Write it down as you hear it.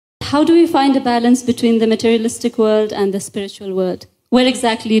how do we find a balance between the materialistic world and the spiritual world? Where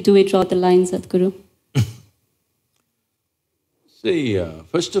exactly do we draw the line, Sadhguru? See,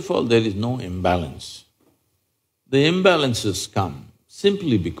 first of all, there is no imbalance. The imbalances come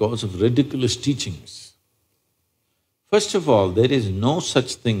simply because of ridiculous teachings. First of all, there is no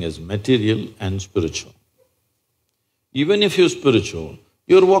such thing as material and spiritual. Even if you're spiritual,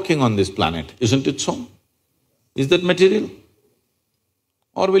 you're walking on this planet, isn't it so? Is that material?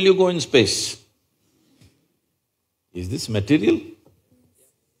 Or will you go in space? Is this material?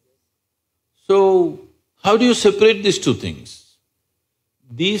 So, how do you separate these two things?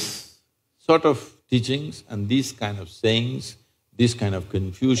 These sort of teachings and these kind of sayings, these kind of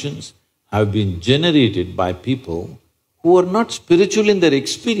confusions have been generated by people who are not spiritual in their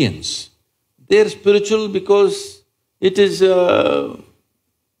experience. They're spiritual because it is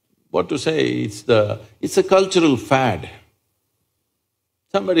what to say, it's a cultural fad.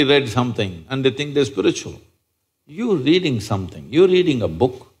 Somebody read something and they think they're spiritual. You're reading something, you're reading a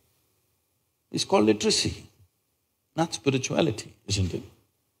book, it's called literacy, not spirituality, isn't it?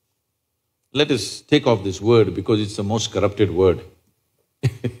 Let us take off this word because it's the most corrupted word.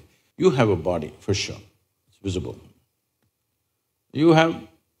 You have a body, for sure, it's visible. You have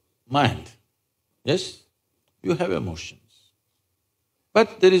mind, yes? You have emotions.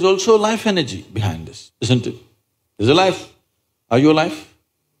 But there is also life energy behind this, isn't it? There's a life. Are you alive?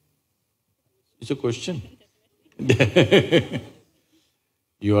 It's a question.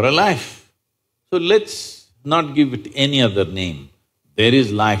 You are alive. So let's not give it any other name. There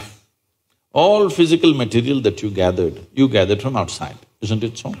is life. All physical material that you gathered from outside, isn't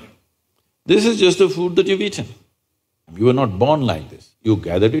it so? This is just the food that you've eaten. You were not born like this. You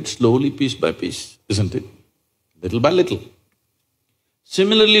gathered it slowly, piece by piece, isn't it? Little by little.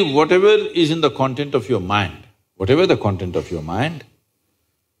 Similarly, whatever is in the content of your mind, whatever the content of your mind,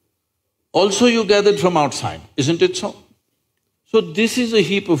 also you gathered from outside, isn't it so? So this is a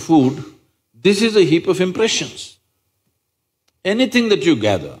heap of food, this is a heap of impressions. Anything that you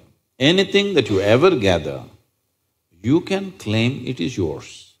gather, anything that you ever gather, you can claim it is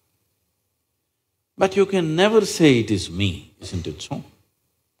yours. But you can never say it is me, isn't it so?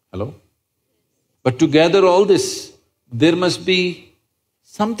 Hello? But to gather all this, there must be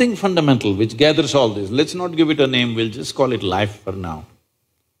something fundamental which gathers all this. Let's not give it a name, we'll just call it life for now.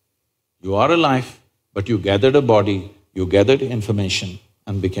 You are alive, but you gathered a body, you gathered information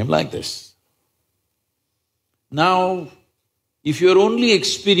and became like this. Now, if you're only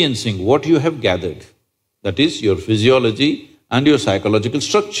experiencing what you have gathered, that is your physiology and your psychological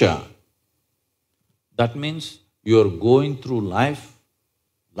structure, that means you're going through life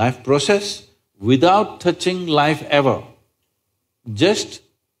process without touching life ever. Just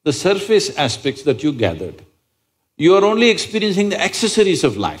the surface aspects that you gathered. You are only experiencing the accessories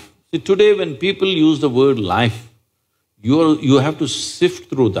of life. See, today when people use the word life, you have to sift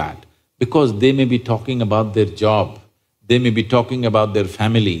through that because they may be talking about their job, they may be talking about their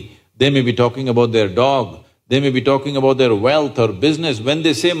family, they may be talking about their dog, they may be talking about their wealth or business. When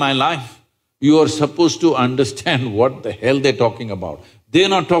they say my life, you are supposed to understand what the hell they're talking about. They're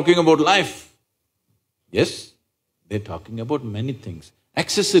not talking about life. Yes, they're talking about many things,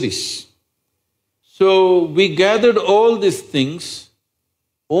 accessories. So, we gathered all these things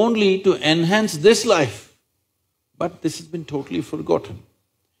only to enhance this life, but this has been totally forgotten.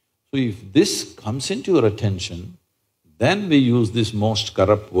 So, if this comes into your attention, then we use this most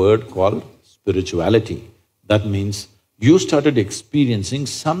corrupt word called spirituality. That means you started experiencing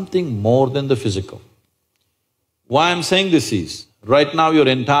something more than the physical. Why I'm saying this is, right now your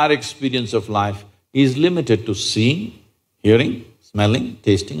entire experience of life is limited to seeing, hearing, smelling,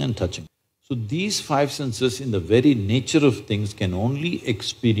 tasting and touching. So these five senses in the very nature of things can only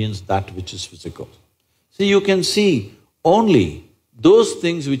experience that which is physical. See, you can see only those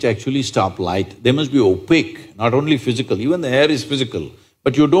things which actually stop light. They must be opaque, not only physical, even the air is physical,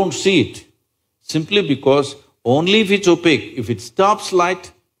 but you don't see it. Simply because only if it's opaque, if it stops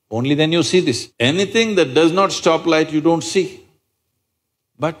light, only then you see this. Anything that does not stop light, you don't see.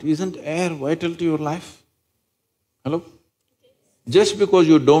 But isn't air vital to your life? Hello? Just because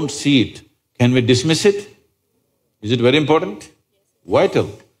you don't see it, can we dismiss it? Is it very important? Vital.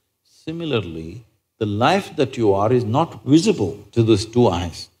 Similarly, the life that you are is not visible to these two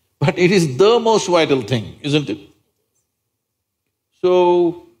eyes, but it is the most vital thing, isn't it?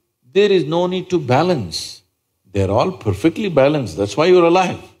 So, there is no need to balance. They're all perfectly balanced, that's why you're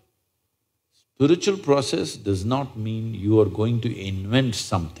alive. Spiritual process does not mean you are going to invent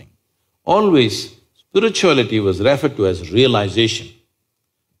something. Always, spirituality was referred to as realization.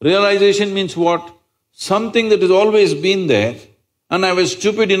 Realization means what? Something that has always been there and I was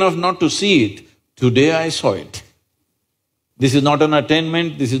stupid enough not to see it. Today I saw it. This is not an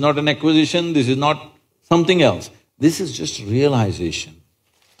attainment, this is not an acquisition, this is not something else. This is just realization.